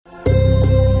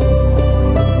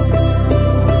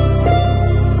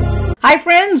Hi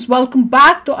friends, welcome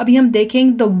back. तो अभी हम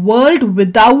देखेंगे the world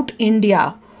without India,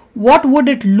 what would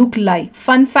it look like,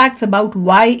 fun facts about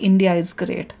why India is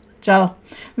great. चलो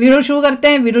video शुरू करते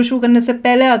हैं। वीडियो शुरू करने से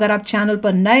पहले अगर आप चैनल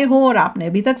पर नए हो और आपने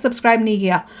अभी तक सब्सक्राइब नहीं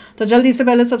किया तो जल्दी से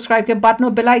पहले सब्सक्राइब के बटन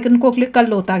और बेल आइकन को क्लिक कर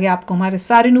लो ताकि आपको हमारे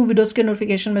सारे न्यू वीडियोस के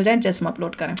नोटिफिकेशन मिल जाएं जैसे हम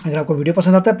अपलोड करें। अगर आपको वीडियो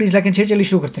पसंद आता है प्लीज लाइक एंड शेयर। चलिए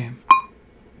शुरू करते हैं।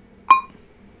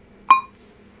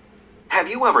 Have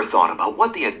you ever thought about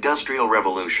what the Industrial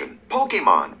Revolution,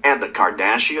 Pokemon, and the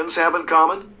Kardashians have in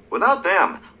common? Without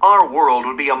them, our world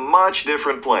would be a much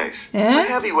different place.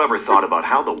 But have you ever thought about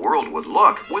how the world would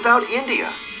look without India?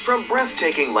 From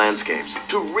breathtaking landscapes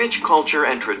to rich culture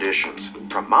and traditions,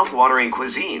 from mouth-watering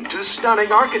cuisine to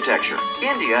stunning architecture,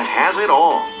 India has it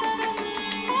all.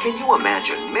 Can you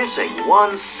imagine missing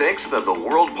 1/6 of the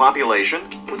world population?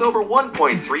 With over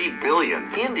 1.3 billion,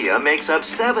 India makes up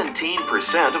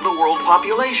 17% of the world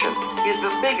population, is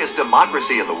the biggest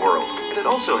democracy in the world, and it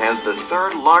also has the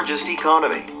third largest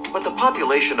economy. But the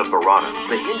population of Bharat,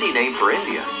 the Hindi name for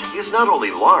India, is not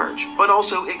only large, but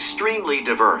also extremely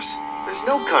diverse. There's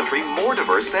no country more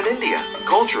diverse than India,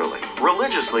 culturally,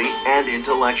 religiously, and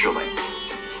intellectually.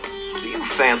 Do you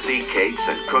fancy cakes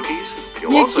and cookies?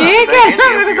 You'll also have to thank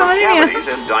India for your cavities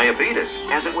and diabetes,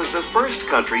 as it was the first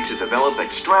country to develop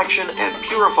extraction and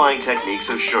purifying techniques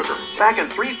of sugar back in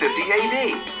 350 AD.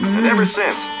 And ever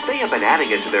since, they have been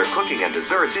adding it to their cooking and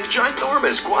desserts in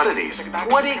ginormous quantities,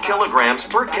 20 kilograms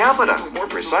per capita, more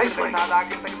precisely.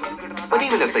 But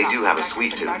even if they do have a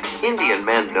sweet tooth, Indian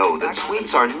men know that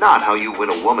sweets are not how you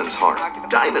win a woman's heart.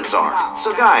 Diamonds are.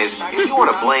 So guys, if you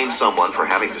want to blame someone for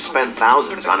having to spend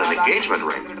thousands on an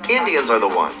engagement ring, Indians are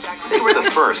the ones. They were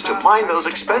the first to mine those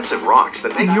expensive rocks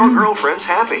that make your girlfriends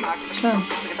happy.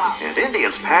 And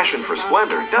Indians' passion for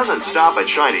splendor doesn't stop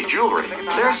at shiny jewelry.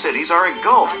 Their cities are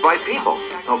engulfed by people.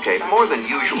 Okay, more than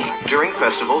usual, during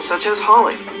festivals such as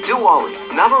Holi, Diwali,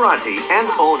 Navaratri,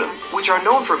 and Onam, which are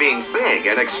known for being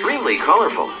big and extremely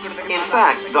colorful. In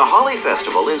fact, the Holi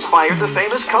festival inspired the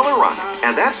famous color run,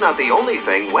 and that's not the only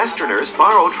thing Westerners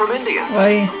borrowed from Indians.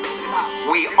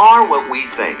 We are what we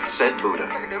think, said Buddha.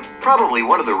 Probably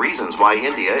one of the reasons why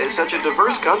India is such a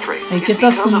diverse country is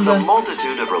because of the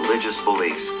multitude of religious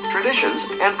beliefs, traditions,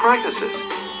 and practices.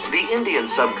 The Indian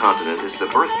subcontinent is the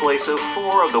birthplace of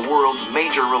 4 of the world's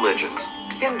major religions: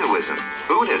 Hinduism,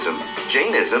 Buddhism,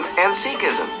 Jainism, and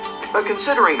Sikhism. But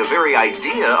considering the very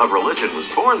idea of religion was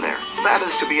born there, that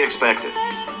is to be expected.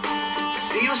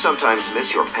 Do you sometimes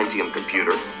miss your Pentium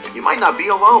computer? You might not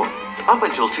be alone. Up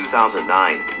until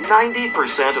 2009,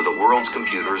 90% of the world's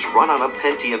computers run on a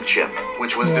Pentium chip,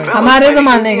 which was developed by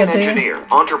an Indian engineer,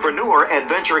 entrepreneur,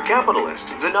 and venture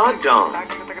capitalist, Vinod Dawn.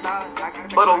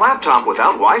 But a laptop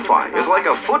without Wi-Fi is like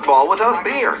a football without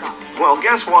beer. Well,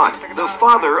 guess what? The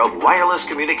father of wireless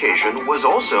communication was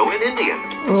also an Indian.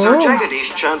 Sir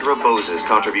Jagadish Chandra Bose's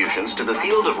contributions to the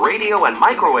field of radio and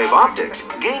microwave optics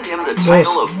gained him the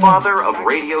title of Father of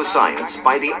Radio Science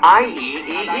by the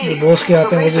IEEE. So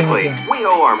basically, we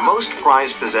owe our most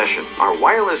prized possession, our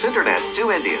wireless internet,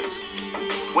 to Indians.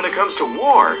 When it comes to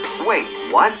war, wait,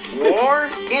 what? War?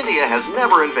 India has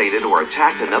never invaded or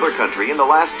attacked another country in the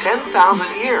last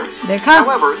 10,000 years.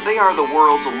 However, they are the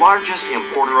world's largest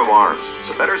importer of arms,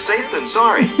 so better safe than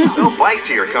sorry. They'll bike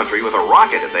to your country with a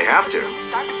rocket if they have to.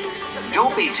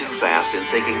 Don't be too fast in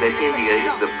thinking that India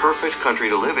is the perfect country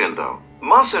to live in, though.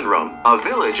 Masanram, a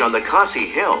village on the Khasi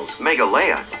Hills,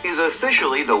 Meghalaya, is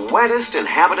officially the wettest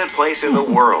inhabited place in the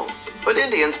world. But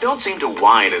Indians don't seem to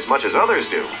whine as much as others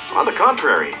do. On the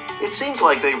contrary, it seems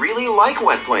like they really like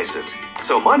wet places.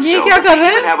 So much so that they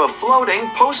even have a floating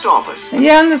post office.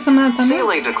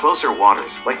 Sailing to closer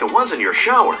waters, like the ones in your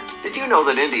shower. Did you know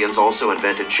that Indians also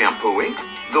invented shampooing?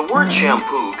 The word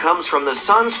shampoo comes from the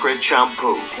Sanskrit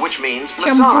shampoo, which means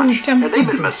massage. And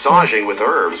they've been massaging with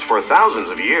herbs for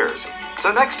thousands of years.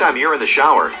 So next time you're in the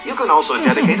shower, you can also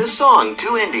dedicate a song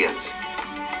to Indians.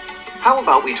 How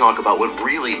about we talk about what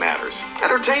really matters?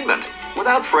 Entertainment.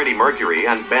 Without Freddie Mercury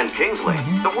and Ben Kingsley,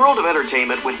 the world of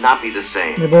entertainment would not be the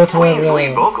same. Queen's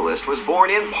lead vocalist was born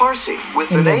in Parsi with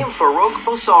the name Farrokh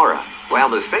Bulsara, while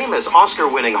the famous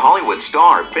Oscar-winning Hollywood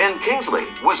star Ben Kingsley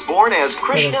was born as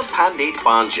Krishna Pandit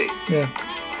Banji.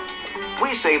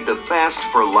 We saved the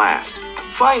best for last.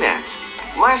 Finance.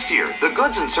 Last year, the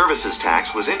Goods and Services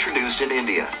Tax was introduced in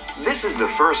India. This is the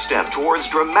first step towards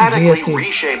dramatically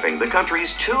reshaping the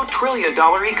country's $2 trillion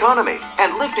economy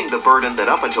and lifting the burden that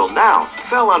up until now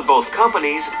fell on both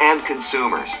companies and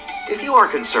consumers. If you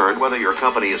are concerned whether your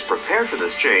company is prepared for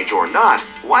this change or not,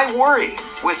 why worry?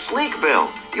 With Sleek Bill,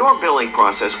 your billing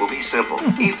process will be simple,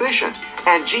 efficient,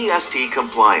 and GST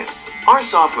compliant. Our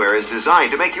software is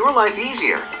designed to make your life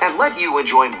easier and let you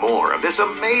enjoy more of this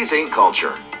amazing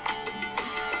culture.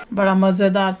 बड़ा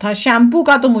मजेदार था। Shampoo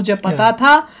का तो मुझे पता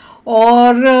था,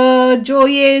 और जो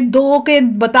ये दो के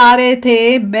बता रहे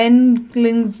थे बेन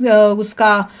क्लिंग्स, उसका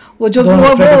वो जो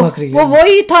वो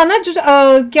वही था ना जो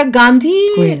क्या गांधी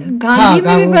में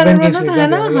भी बना था, है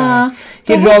ना? हाँ,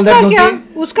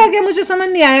 तो उसका क्या मुझे समझ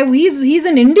नहीं आया। ही इज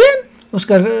एन इंडियन,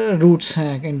 उसका रूट्स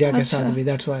हैं इंडिया के साथ भी,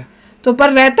 दैट्स व्हाई। तो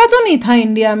पर रहता तो नहीं था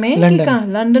इंडिया में,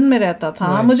 लंदन में रहता था।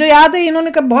 right. मुझे याद है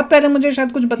इन्होंने बहुत पहले मुझे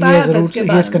शायद कुछ बताया था इसके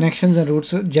बारे में। connections and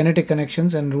roots, genetic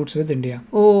connections and roots with India.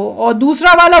 और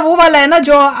दूसरा वाला वो वाला है ना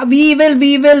जो we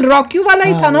will rock you वाला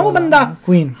ही था ना वो बंदा,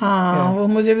 क्वीन। हाँ, वो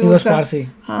मुझे भी उसका,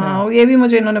 हाँ, ये भी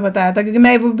मुझे इन्होंने बताया था, क्योंकि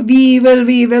मैं we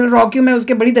will rock you, मैं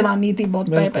उसके बड़ी दीवानी थी बहुत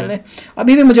पहले।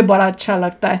 अभी भी मुझे बड़ा अच्छा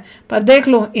लगता है। पर देख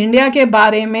लो इंडिया के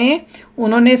बारे में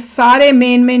उन्होंने सारे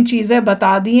मेन चीजें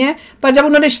बता दी हैं, पर जब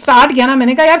उन्होंने स्टार्ट किया ना,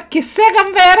 मैंने कहा यार किससे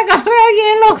कंपेयर कर रहे हो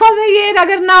ये लोगों से, ये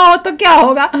अगर ना हो तो क्या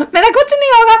होगा? मैंने कुछ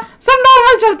नहीं होगा, सब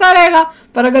नॉर्मल चलता रहेगा,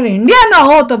 पर अगर इंडिया ना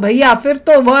हो तो भैया फिर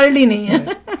तो वर्ल्ड ही नहीं है।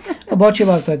 बहुत अच्छी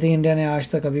बात कहती है, इंडिया ने आज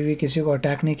तक कभी भी किसी को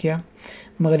अटैक नहीं किया,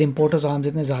 मगर इम्पोर्टर्स आर्म्स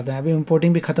इतने ज़्यादा हैं। अभी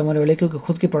इम्पोर्टिंग भी खत्म होने वाली है, क्योंकि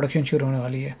खुद की प्रोडक्शन शुरू होने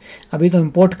वाली है। अभी तो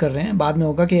इम्पोर्ट कर रहे हैं, बाद में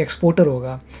होगा कि एक्सपोर्टर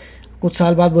होगा। कुछ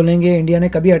साल बाद बोलेंगे इंडिया ने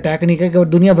कभी अटैक नहीं किया,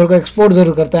 दुनिया भर को एक्सपोर्ट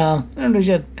ज़रूर करता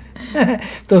है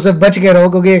तो उसे बच के रहो,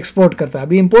 क्योंकि एक्सपोर्ट करता है।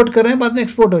 अभी इंपोर्ट कर रहे हैं, बाद में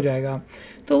एक्सपोर्ट हो जाएगा।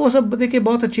 तो वो सब देखिए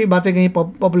बहुत अच्छी बातें कहीं।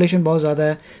 पॉपुलेशन बहुत ज़्यादा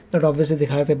है, बट ऑब्वियसली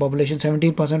दिखा रहे थे पॉपुलेशन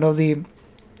 17% ऑफ दी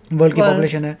वर्ल्ड की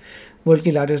पॉपुलेशन है, वर्ल्ड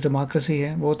की लार्जेस्ट डेमोक्रेसी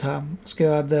है, वो था। उसके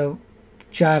बाद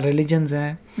 4 रिलीजन्स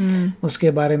हैं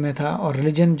उसके बारे में था, और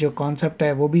रिलीजन जो कॉन्सेप्ट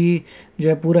है वो भी जो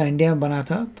है पूरा इंडिया में बना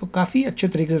था, तो काफ़ी अच्छे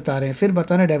तरीके से बता रहे हैं। फिर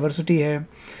बताना डाइवर्सिटी है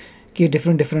कि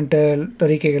डिफरेंट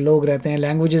तरीके के लोग रहते हैं।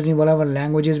 लैंग्वेजेस नहीं बोला,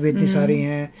 लैंग्वेजेस भी इतनी सारी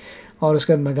हैं। और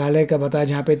उसके बाद मेघालय का बताया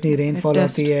जहाँ पे इतनी रेनफॉल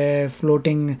होती है,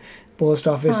 फ्लोटिंग पोस्ट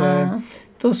ऑफिस है।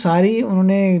 तो सारी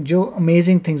उन्होंने जो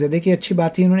अमेजिंग थिंग्स है, देखिए अच्छी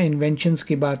बात ही उन्होंने इन्वेंशंस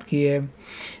की बात की है।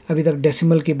 अभी तक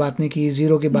डेसिमल की बात नहीं की,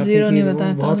 जीरो की बात नहीं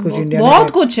की, बहुत कुछ इंडिया बहुत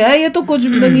कुछ है। ये तो कुछ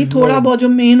नहीं, थोड़ा बहुत जो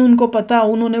मेन उनको पता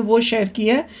उन्होंने वो शेयर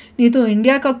किया है, नहीं तो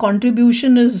इंडिया का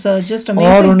कंट्रीब्यूशन इज जस्ट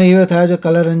अमेजिंग। और उन्होंने ये बताया जो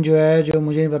कलर रन जो है, जो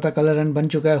मुझे नहीं पता, कलर रन बन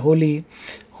चुका है।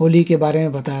 होली के बारे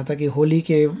में बताया था कि होली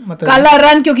के मतलब कलर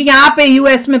रन, क्योंकि यहाँ पे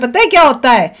यूएस में पता है क्या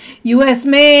होता है, यूएस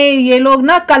में ये लोग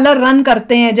ना कलर रन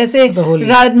करते हैं, जैसे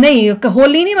नहीं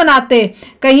होली नहीं मनाते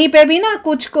कहीं पे भी ना,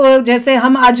 कुछ जैसे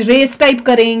हम आज रेस टाइप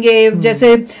करेंगे,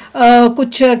 जैसे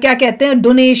कुछ क्या कहते हैं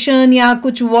डोनेशन या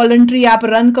कुछ वॉलंटरी आप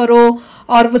रन करो,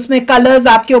 और उसमें कलर्स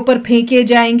आपके ऊपर फेंके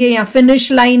जाएंगे, या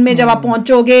फिनिश लाइन में जब आप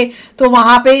पहुंचोगे तो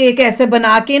वहां पे एक ऐसे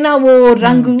बना के ना वो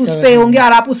रंग उस पे होंगे,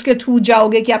 और आप उसके थ्रू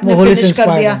जाओगे कि आपने फिनिश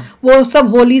कर दिया। वो सब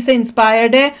होली से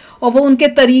इंस्पायर्ड है, और वो उनके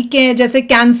तरीके हैं, जैसे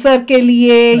कैंसर के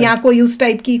लिए या कोई उस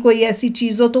टाइप की कोई ऐसी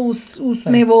चीज हो तो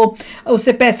उसमें वो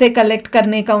उससे पैसे कलेक्ट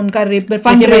करने का उनका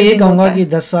फंड रेजिंग होता है। कि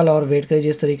 10 साल और वेट करें,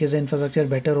 जिस तरीके से इंफ्रास्ट्रक्चर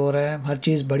बेटर हो रहा है, हर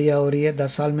चीज़ बढ़िया हो रही है,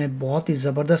 10 साल में बहुत ही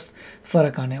ज़बरदस्त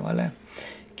फ़र्क आने वाला है।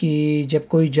 कि जब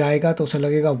कोई जाएगा तो उसे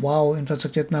लगेगा वाओ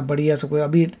इंफ्रास्ट्रक्चर इतना बढ़िया सब कुछ।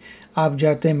 अभी आप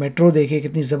जाते हैं मेट्रो देखिए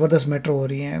कितनी ज़बरदस्त मेट्रो हो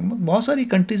रही है। बहुत सारी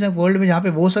कंट्रीज़ हैं वर्ल्ड में जहाँ पे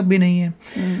वो सब भी नहीं है।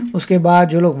 उसके बाद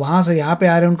जो लोग वहाँ से यहाँ पे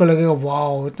आ रहे हैं उनको लगेगा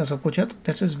वाओ इतना सब कुछ है। तो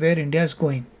that is where India is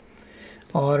going,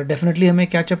 और डेफिनेटली हमें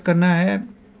कैचअप करना है।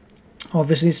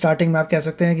 ऑब्वियसली स्टार्टिंग में आप कह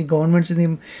सकते हैं कि गवर्नमेंट्स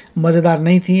इतनी मज़ेदार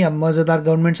नहीं थी, अब मज़ेदार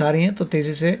गवर्नमेंट्स आ रही हैं तो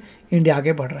तेज़ी से इंडिया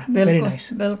आगे बढ़ रहा है। वेरी नाइस,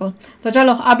 बिल्कुल। तो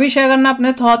चलो अभी शेयर करना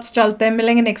अपने थॉट्स, चलते हैं,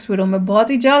 मिलेंगे नेक्स्ट वीडियो में बहुत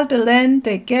ही जल्द। Till then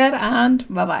take care and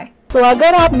bye bye. तो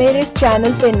अगर आप मेरे इस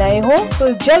चैनल पे नए हो तो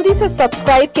जल्दी से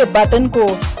सब्सक्राइब के बटन को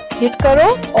हिट करो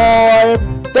और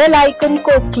बेल आइकन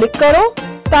को क्लिक करो,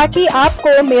 ताकि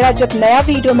आपको मेरा जब नया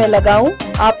वीडियो मैं लगाऊं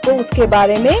आपको उसके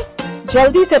बारे में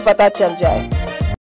जल्दी से पता चल जाए।